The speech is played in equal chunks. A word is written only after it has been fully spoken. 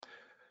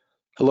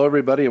Hello,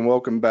 everybody, and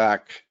welcome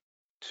back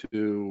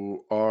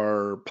to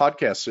our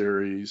podcast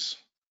series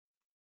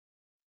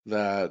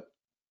that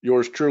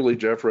yours truly,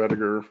 Jeff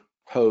Rediger,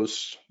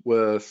 hosts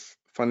with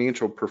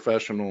financial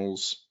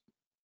professionals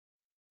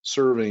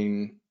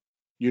serving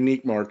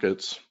unique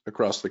markets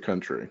across the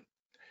country.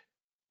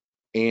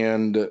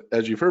 And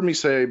as you've heard me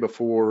say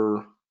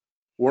before,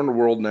 we're in a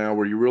world now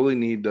where you really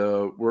need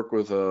to work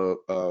with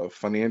a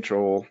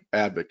financial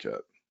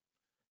advocate.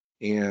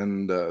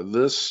 And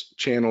this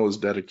channel is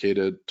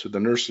dedicated to the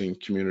nursing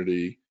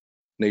community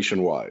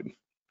nationwide.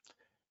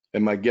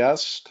 And my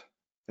guest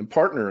and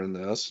partner in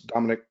this,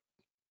 Dominic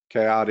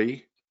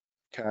Coyote,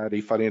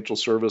 Coyote Financial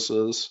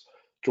Services,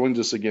 joins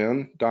us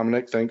again.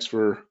 Dominic, thanks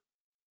for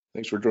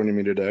joining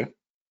me today.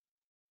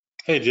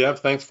 Hey, Jeff,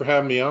 thanks for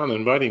having me on and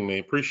inviting me.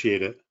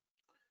 Appreciate it.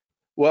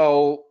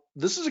 Well,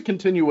 this is a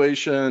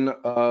continuation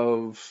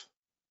of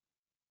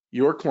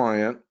your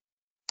client,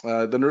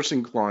 the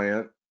nursing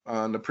client.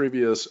 On the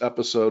previous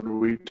episode,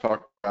 we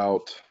talked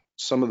about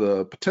some of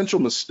the potential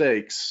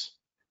mistakes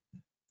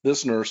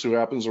this nurse, who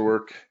happens to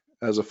work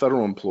as a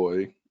federal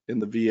employee in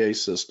the VA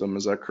system.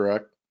 Is that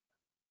correct?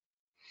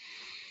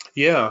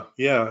 Yeah,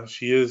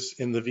 she is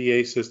in the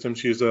VA system.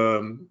 She's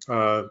like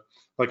a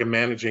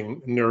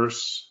managing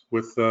nurse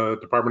with the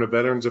Department of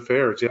Veterans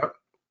Affairs. Yeah.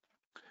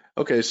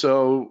 Okay,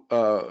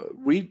 so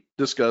we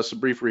discussed a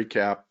brief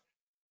recap.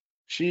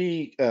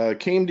 She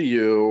came to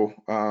you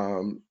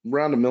around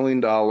 $1 million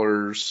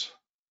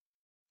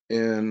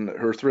in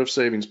her thrift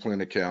savings plan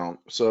account.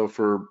 So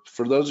for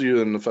those of you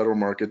in the federal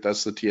market,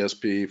 that's the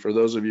TSP. For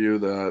those of you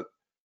that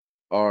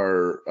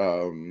are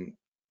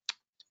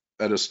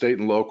at a state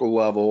and local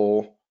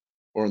level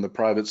or in the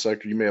private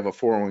sector, you may have a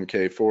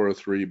 401k,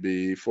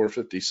 403b,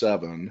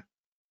 457.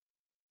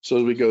 So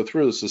as we go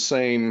through this, the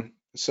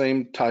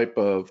same type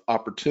of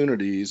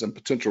opportunities and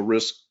potential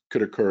risk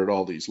could occur at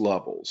all these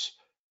levels.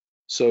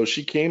 So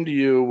she came to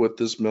you with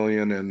this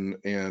million,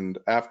 and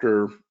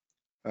after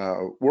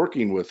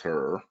working with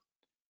her,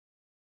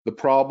 the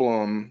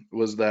problem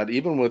was that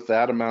even with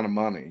that amount of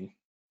money,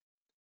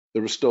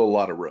 there was still a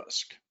lot of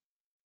risk.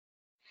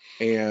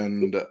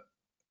 And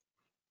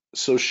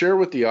so share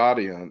with the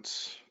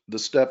audience the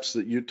steps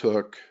that you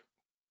took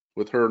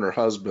with her and her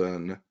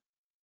husband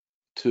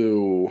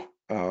to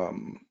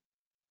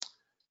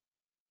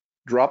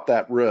drop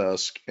that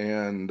risk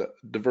and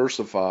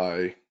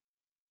diversify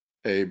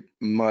a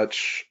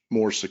much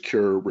more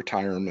secure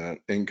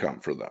retirement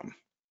income for them.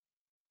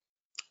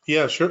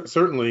 Yeah, sure,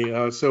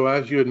 certainly. So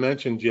as you had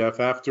mentioned, Jeff,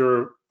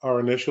 after our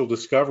initial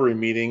discovery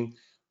meeting,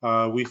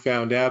 we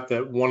found out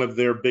that one of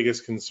their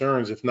biggest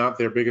concerns, if not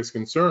their biggest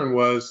concern,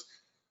 was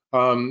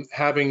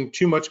having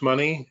too much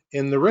money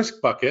in the risk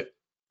bucket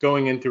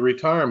going into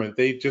retirement.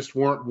 They just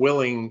weren't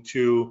willing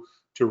to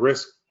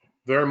risk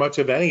very much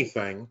of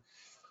anything.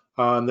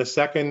 The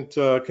second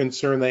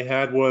concern they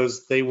had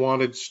was they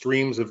wanted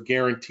streams of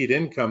guaranteed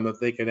income that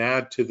they could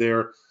add to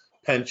their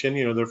pension,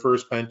 their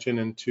first pension,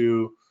 and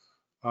to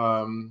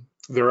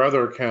their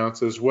other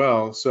accounts as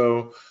well.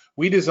 So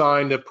we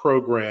designed a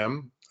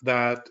program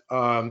that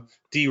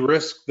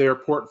de-risked their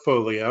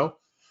portfolio,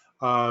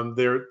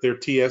 their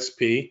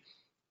TSP,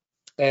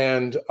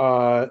 and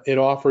it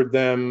offered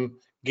them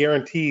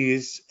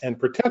guarantees and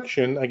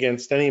protection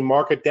against any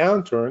market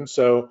downturn.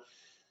 So,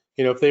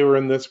 if they were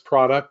in this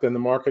product and the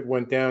market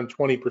went down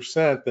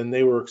 20%, then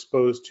they were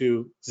exposed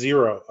to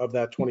zero of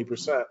that 20%.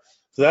 So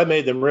that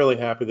made them really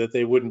happy that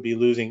they wouldn't be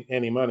losing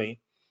any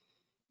money.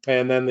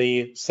 And then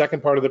the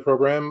second part of the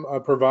program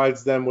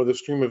provides them with a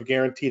stream of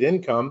guaranteed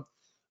income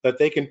that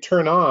they can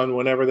turn on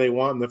whenever they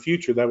want in the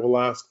future that will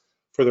last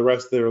for the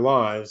rest of their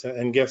lives.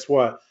 And guess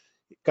what?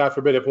 God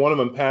forbid, if one of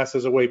them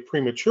passes away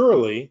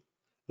prematurely,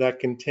 that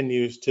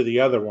continues to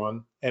the other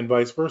one and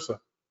vice versa.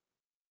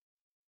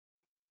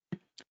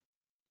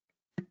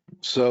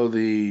 So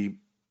you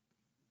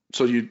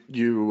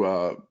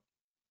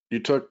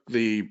took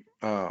the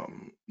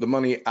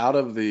money out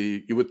of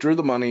you withdrew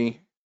the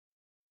money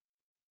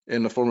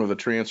in the form of a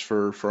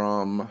transfer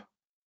from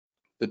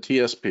the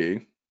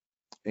TSP,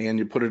 and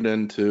you put it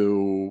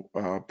into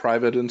a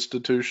private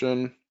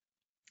institution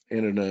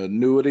in an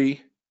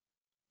annuity.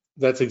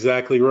 That's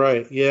exactly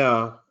right.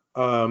 Yeah.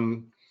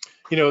 The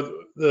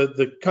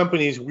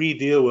companies we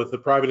deal with, the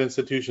private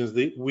institutions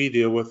that we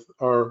deal with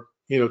are,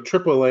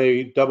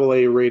 AAA,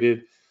 AA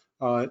rated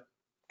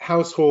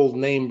household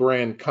name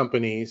brand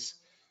companies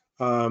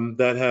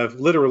that have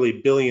literally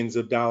billions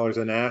of dollars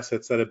in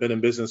assets that have been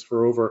in business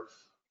for over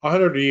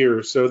 100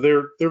 years. So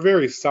they're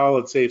very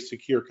solid, safe,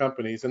 secure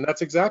companies. And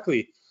that's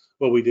exactly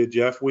what we did,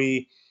 Jeff.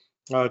 We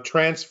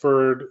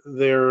transferred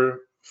their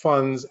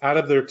funds out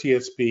of their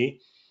TSP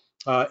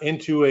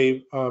into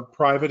a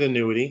private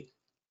annuity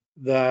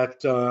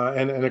that,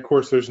 and of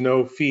course, there's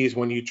no fees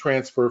when you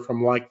transfer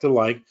from like to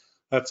like.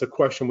 That's a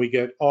question we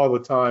get all the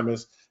time,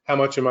 is how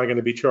much am I going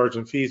to be charged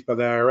in fees by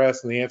the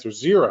IRS? And the answer is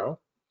zero.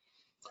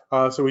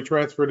 So we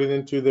transferred it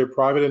into their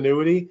private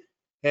annuity.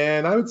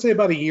 And I would say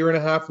about a year and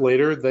a half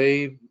later,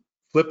 they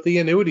flipped the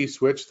annuity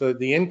switch,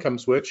 the income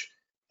switch,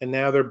 and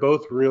now they're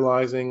both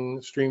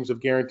realizing streams of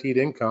guaranteed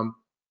income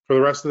for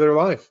the rest of their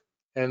life.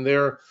 And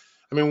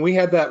we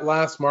had that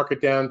last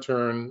market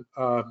downturn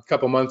a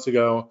couple months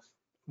ago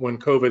when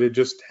COVID had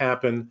just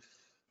happened.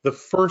 The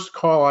first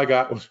call I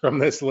got was from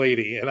this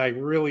lady, and I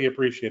really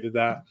appreciated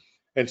that.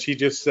 And she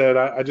just said,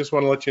 I just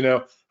want to let you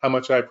know how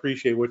much I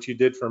appreciate what you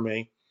did for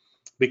me,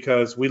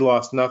 because we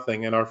lost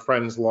nothing and our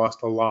friends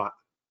lost a lot.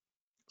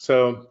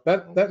 So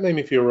that made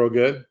me feel real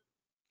good.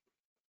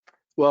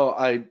 Well,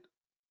 I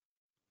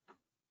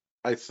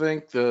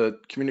think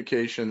that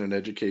communication and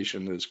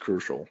education is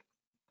crucial.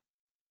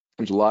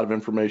 There's a lot of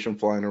information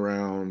flying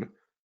around,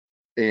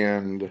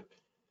 and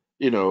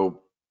you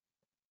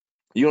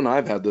and I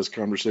have had this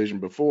conversation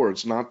before.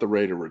 It's not the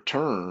rate of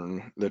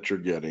return that you're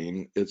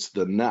getting, it's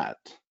the net,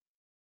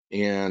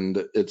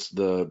 and it's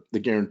the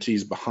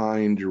guarantees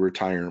behind your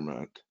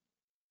retirement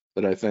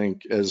that I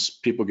think as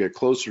people get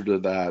closer to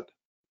that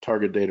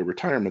target date of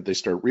retirement, they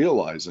start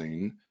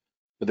realizing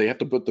that they have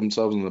to put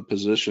themselves in the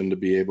position to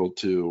be able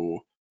to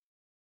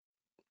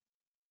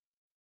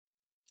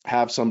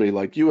have somebody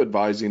like you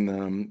advising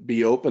them,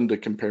 be open to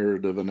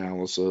comparative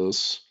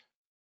analysis.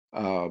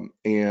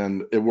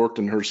 And it worked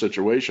in her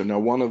situation. Now,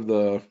 one of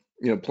the,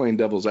 playing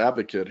devil's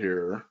advocate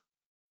here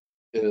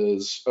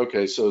is,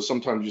 okay, so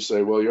sometimes you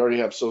say, well, you already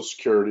have Social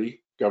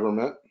Security,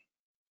 government.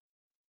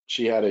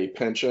 She had a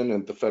pension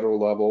at the federal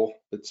level.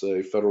 It's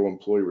a federal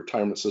employee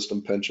retirement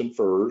system pension,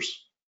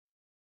 FERS.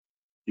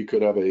 You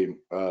could have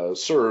a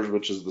SURS,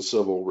 which is the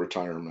civil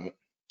retirement,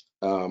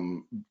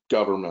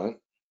 government.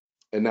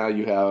 And now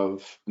you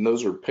have, and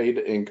those are paid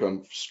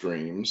income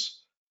streams.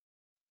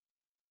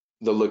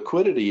 The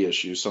liquidity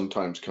issue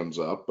sometimes comes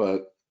up,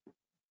 but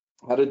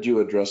how did you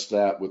address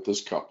that with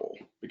this couple?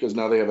 Because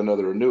now they have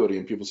another annuity,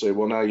 and people say,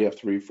 well, now you have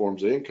three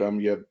forms of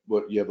income. You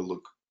have a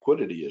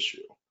liquidity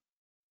issue.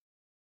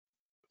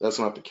 That's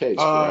not the case,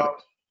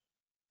 correct?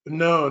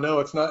 No,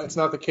 it's not. It's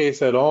not the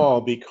case at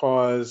all,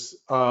 because,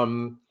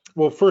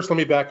 well, first let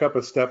me back up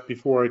a step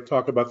before I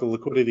talk about the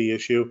liquidity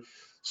issue.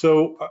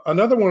 So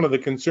another one of the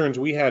concerns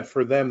we had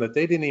for them that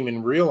they didn't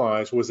even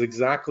realize was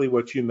exactly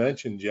what you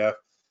mentioned, Jeff.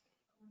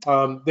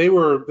 They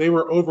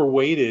were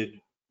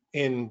overweighted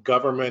in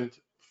government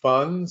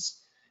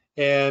funds,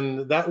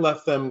 and that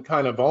left them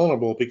kind of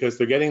vulnerable because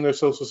they're getting their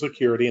Social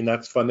Security, and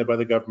that's funded by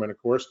the government, of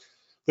course.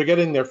 They're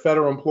getting their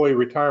federal employee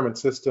retirement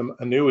system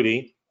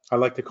annuity. I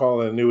like to call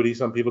it an annuity.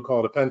 Some people call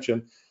it a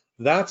pension.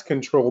 That's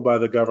controlled by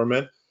the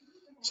government.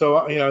 So,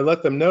 I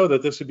let them know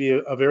that this would be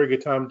a very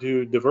good time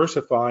to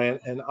diversify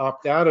and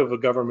opt out of a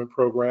government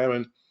program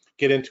and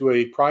get into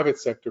a private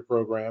sector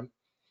program.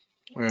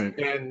 Right.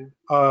 And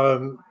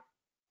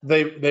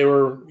they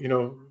were,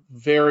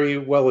 very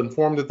well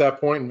informed at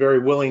that point and very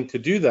willing to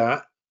do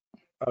that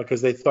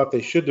because they thought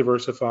they should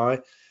diversify.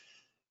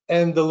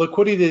 And the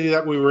liquidity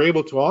that we were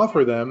able to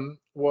offer them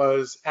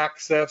was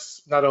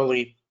access not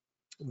only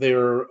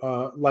their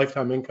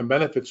lifetime income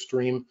benefit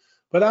stream,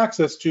 but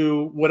access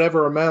to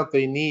whatever amount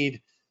they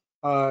need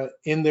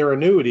in their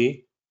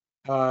annuity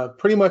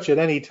pretty much at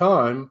any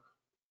time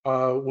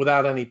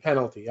without any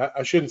penalty.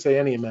 I shouldn't say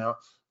any amount.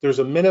 There's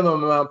a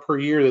minimum amount per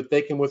year that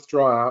they can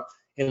withdraw out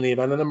in the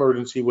event of an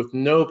emergency with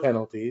no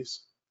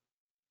penalties.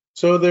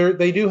 So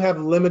they do have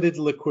limited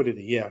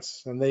liquidity,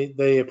 yes, and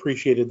they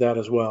appreciated that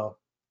as well.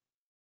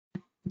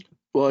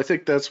 Well, I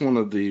think that's one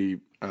of the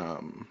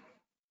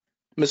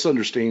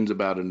misunderstandings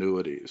about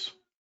annuities.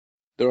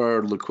 There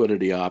are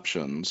liquidity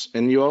options,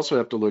 and you also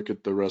have to look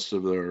at the rest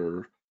of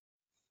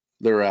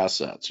their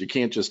assets. You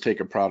can't just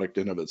take a product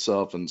in of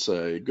itself and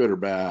say good or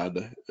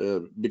bad,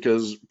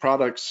 because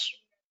products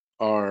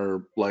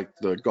are like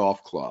the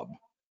golf club.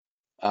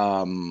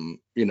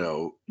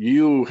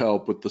 You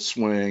help with the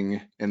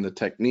swing and the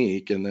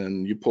technique, and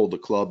then you pull the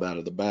club out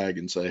of the bag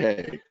and say,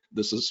 hey,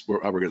 this is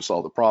how we're going to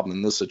solve the problem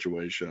in this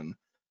situation.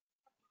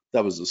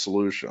 That was the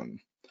solution.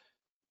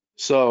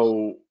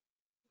 So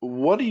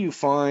what do you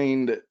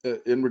find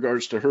in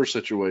regards to her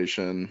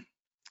situation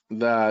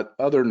that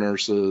other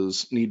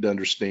nurses need to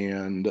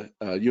understand?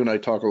 You and I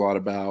talk a lot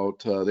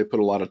about, they put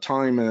a lot of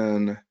time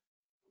in,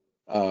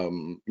 a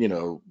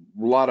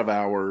lot of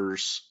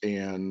hours,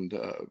 and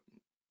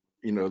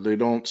they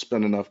don't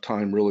spend enough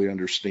time really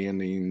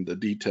understanding the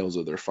details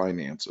of their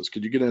finances.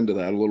 Could you get into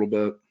that a little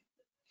bit?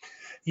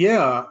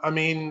 Yeah,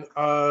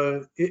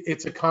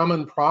 it's a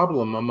common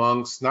problem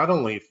amongst not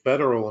only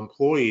federal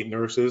employee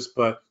nurses,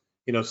 but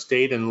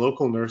state and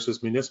local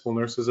nurses, municipal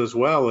nurses as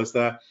well, is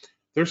that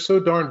they're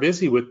so darn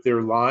busy with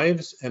their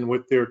lives and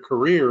with their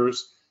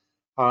careers,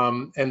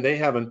 and they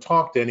haven't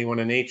talked to anyone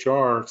in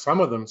HR, some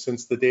of them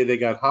since the day they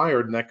got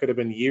hired, and that could have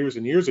been years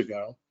and years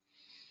ago,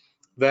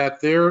 that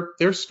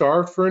they're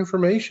starved for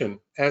information,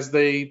 as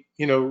they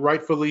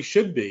rightfully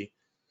should be.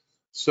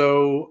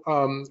 So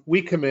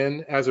we come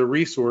in as a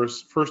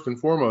resource, first and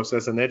foremost,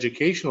 as an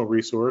educational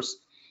resource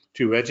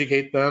to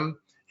educate them,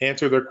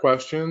 answer their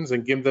questions,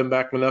 and give them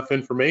back enough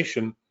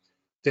information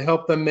to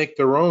help them make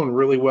their own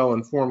really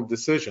well-informed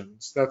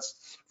decisions.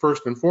 That's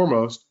first and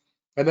foremost.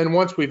 And then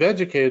once we've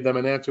educated them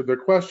and answered their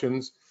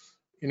questions,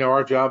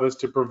 our job is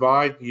to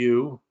provide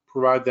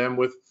them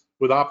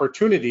with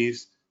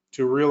opportunities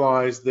to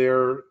realize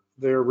their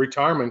their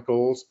retirement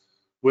goals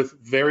with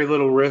very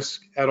little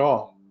risk at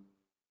all.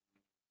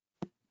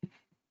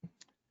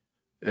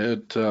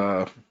 It's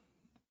a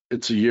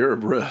year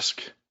of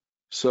risk.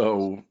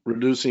 So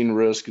reducing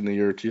risk in the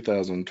year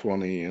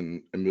 2020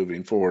 and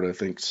moving forward, I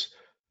think is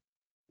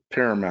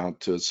paramount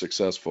to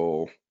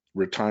successful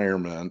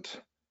retirement.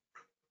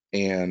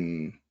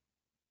 And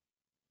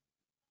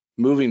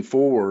moving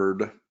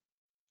forward,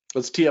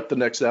 let's tee up the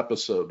next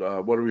episode.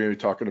 What are we going to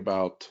be talking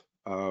about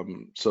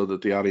so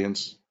that the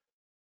audience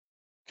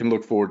can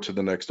look forward to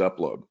the next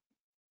upload?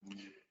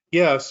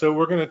 Yeah, so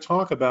we're going to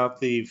talk about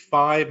the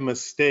 5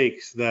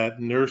 mistakes that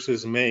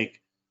nurses make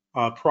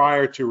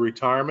prior to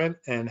retirement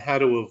and how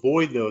to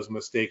avoid those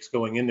mistakes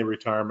going into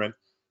retirement.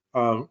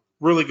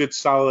 Really good,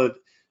 solid,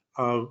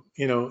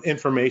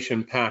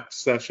 information-packed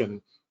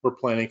session we're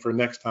planning for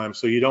next time,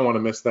 so you don't want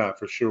to miss that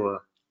for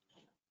sure.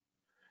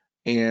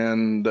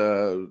 And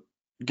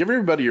give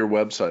everybody your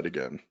website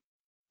again.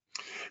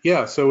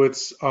 Yeah, so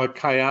it's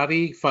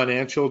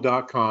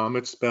coyotefinancial.com.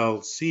 It's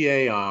spelled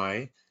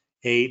C-A-I-A-T-I,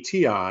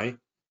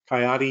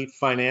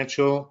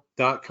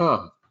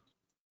 coyotefinancial.com.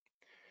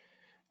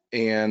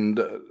 And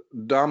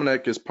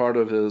Dominic, is part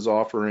of his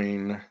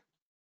offering,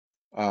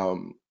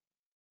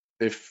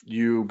 if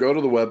you go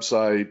to the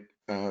website,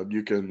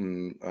 you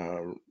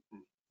can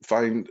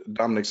find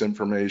Dominic's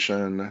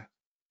information.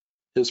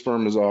 His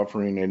firm is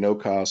offering a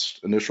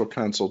no-cost initial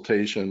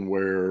consultation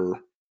where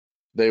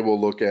they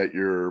will look at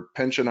your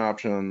pension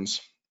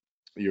options,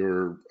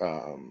 your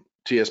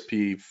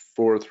TSP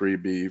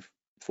 403B,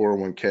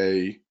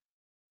 401k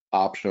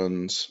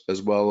options, as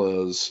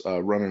well as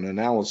run an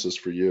analysis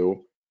for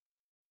you,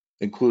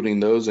 including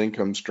those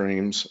income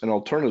streams and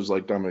alternatives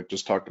like Dominic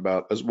just talked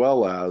about, as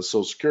well as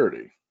Social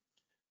Security.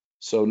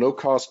 So no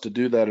cost to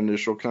do that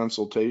initial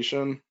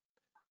consultation,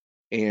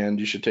 and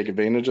you should take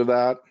advantage of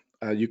that.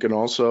 You can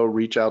also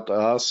reach out to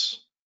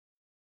us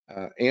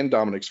and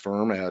Dominic's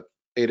firm at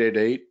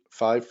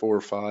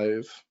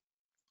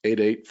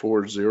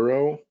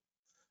 888-545-8840.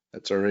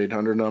 That's our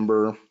 800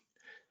 number.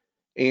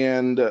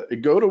 And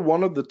go to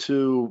one of the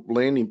 2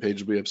 landing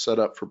pages we have set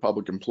up for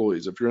public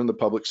employees. If you're in the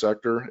public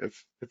sector,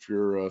 if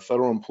you're a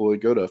federal employee,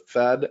 go to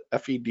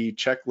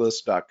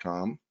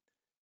fedchecklist.com. If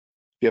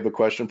you have a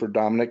question for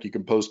Dominic, you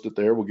can post it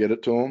there. We'll get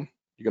it to him.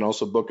 You can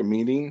also book a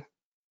meeting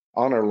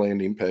on our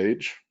landing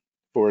page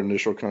for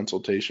initial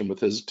consultation with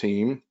his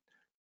team,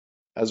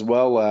 as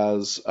well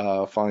as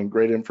find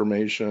great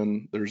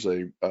information. There's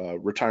a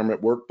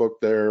retirement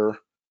workbook there,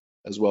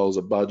 as well as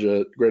a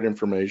budget, great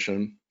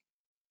information.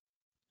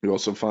 You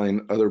also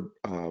find other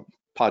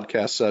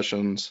podcast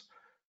sessions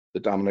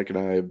that Dominic and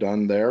I have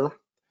done there.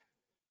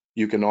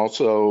 You can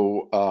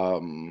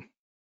also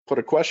put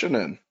a question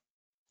in.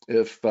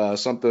 If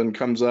something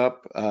comes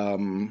up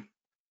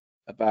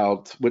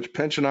about which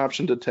pension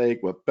option to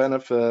take, what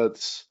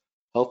benefits,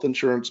 health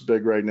insurance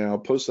big right now,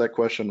 post that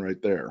question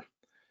right there.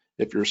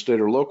 If you're a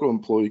state or local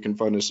employee, you can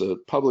find us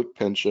at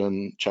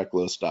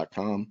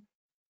publicpensionchecklist.com.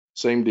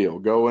 Same deal,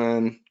 go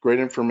in, great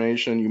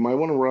information. You might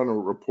want to run a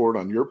report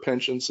on your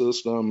pension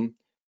system.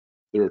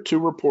 There are 2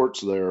 reports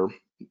there.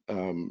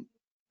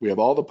 We have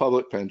all the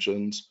public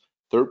pensions.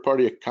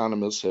 Third-party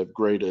economists have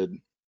graded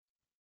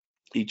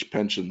each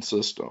pension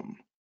system.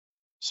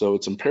 So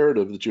it's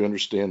imperative that you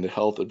understand the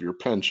health of your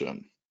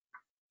pension.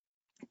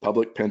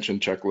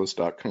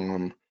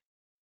 Publicpensionchecklist.com,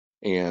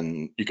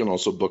 and you can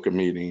also book a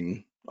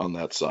meeting on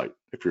that site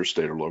if you're a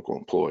state or local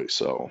employee.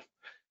 So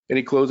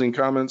any closing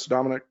comments,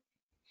 Dominic?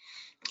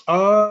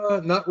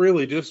 Not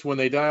really. Just when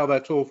they dial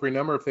that toll-free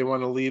number, if they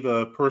want to leave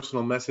a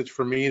personal message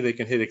for me, they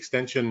can hit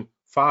extension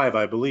 5,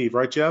 I believe.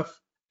 Right, Jeff?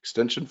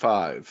 Extension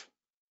 5.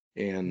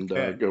 And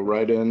Okay. go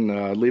right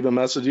in, leave a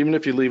message. Even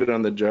if you leave it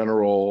on the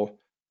general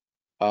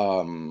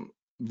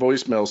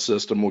voicemail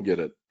system, we'll get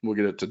it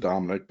to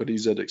Dominic, but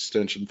he's at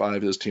extension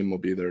 5. His team will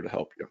be there to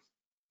help you.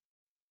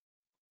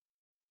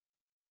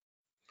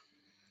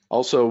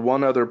 Also,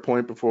 one other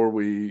point before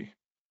we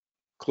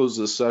close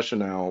this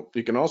session out,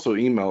 you can also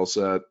email us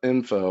at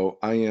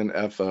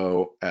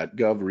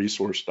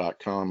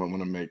info@govresource.com. I want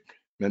to make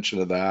mention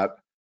of that.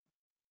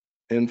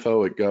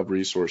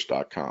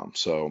 info@govresource.com.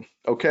 So,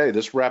 okay,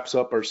 this wraps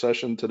up our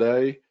session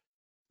today.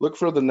 Look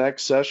for the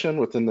next session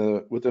within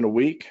a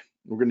week.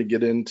 We're going to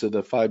get into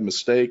the 5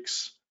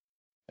 mistakes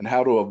and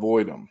how to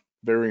avoid them.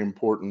 Very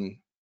important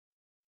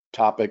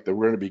topic that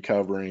we're going to be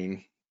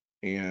covering,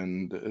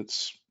 and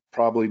it's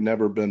probably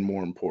never been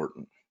more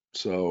important.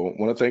 So I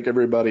want to thank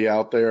everybody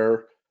out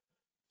there.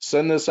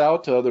 Send this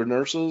out to other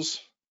nurses.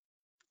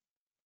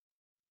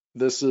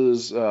 This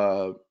is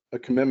a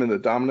commitment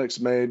that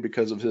Dominic's made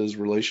because of his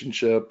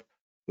relationship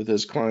with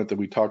his client that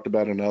we talked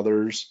about and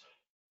others.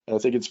 And I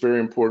think it's very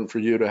important for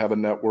you to have a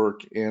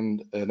network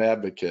and an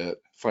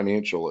advocate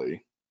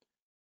financially.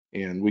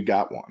 And we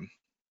got one.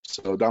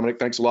 So Dominic,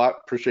 thanks a lot.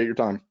 Appreciate your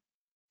time.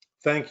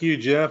 Thank you,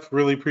 Jeff.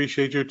 Really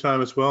appreciate your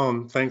time as well,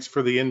 and thanks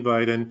for the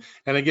invite. And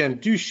again,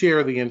 do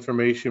share the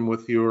information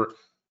with your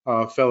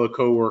fellow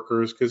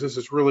coworkers, because this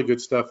is really good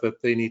stuff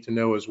that they need to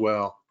know as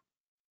well.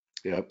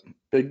 Yep,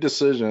 big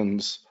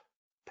decisions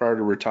prior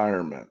to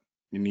retirement.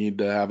 You need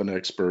to have an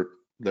expert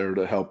there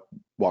to help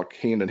walk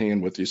hand in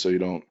hand with you so you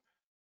don't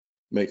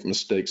make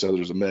mistakes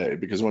others have made.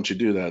 Because once you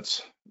do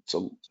that,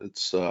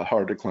 it's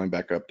hard to climb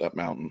back up that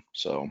mountain.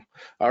 So,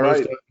 all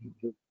Most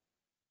right,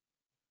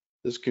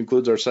 this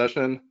concludes our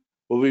session.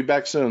 We'll be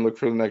back soon. Look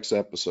for the next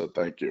episode.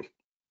 Thank you.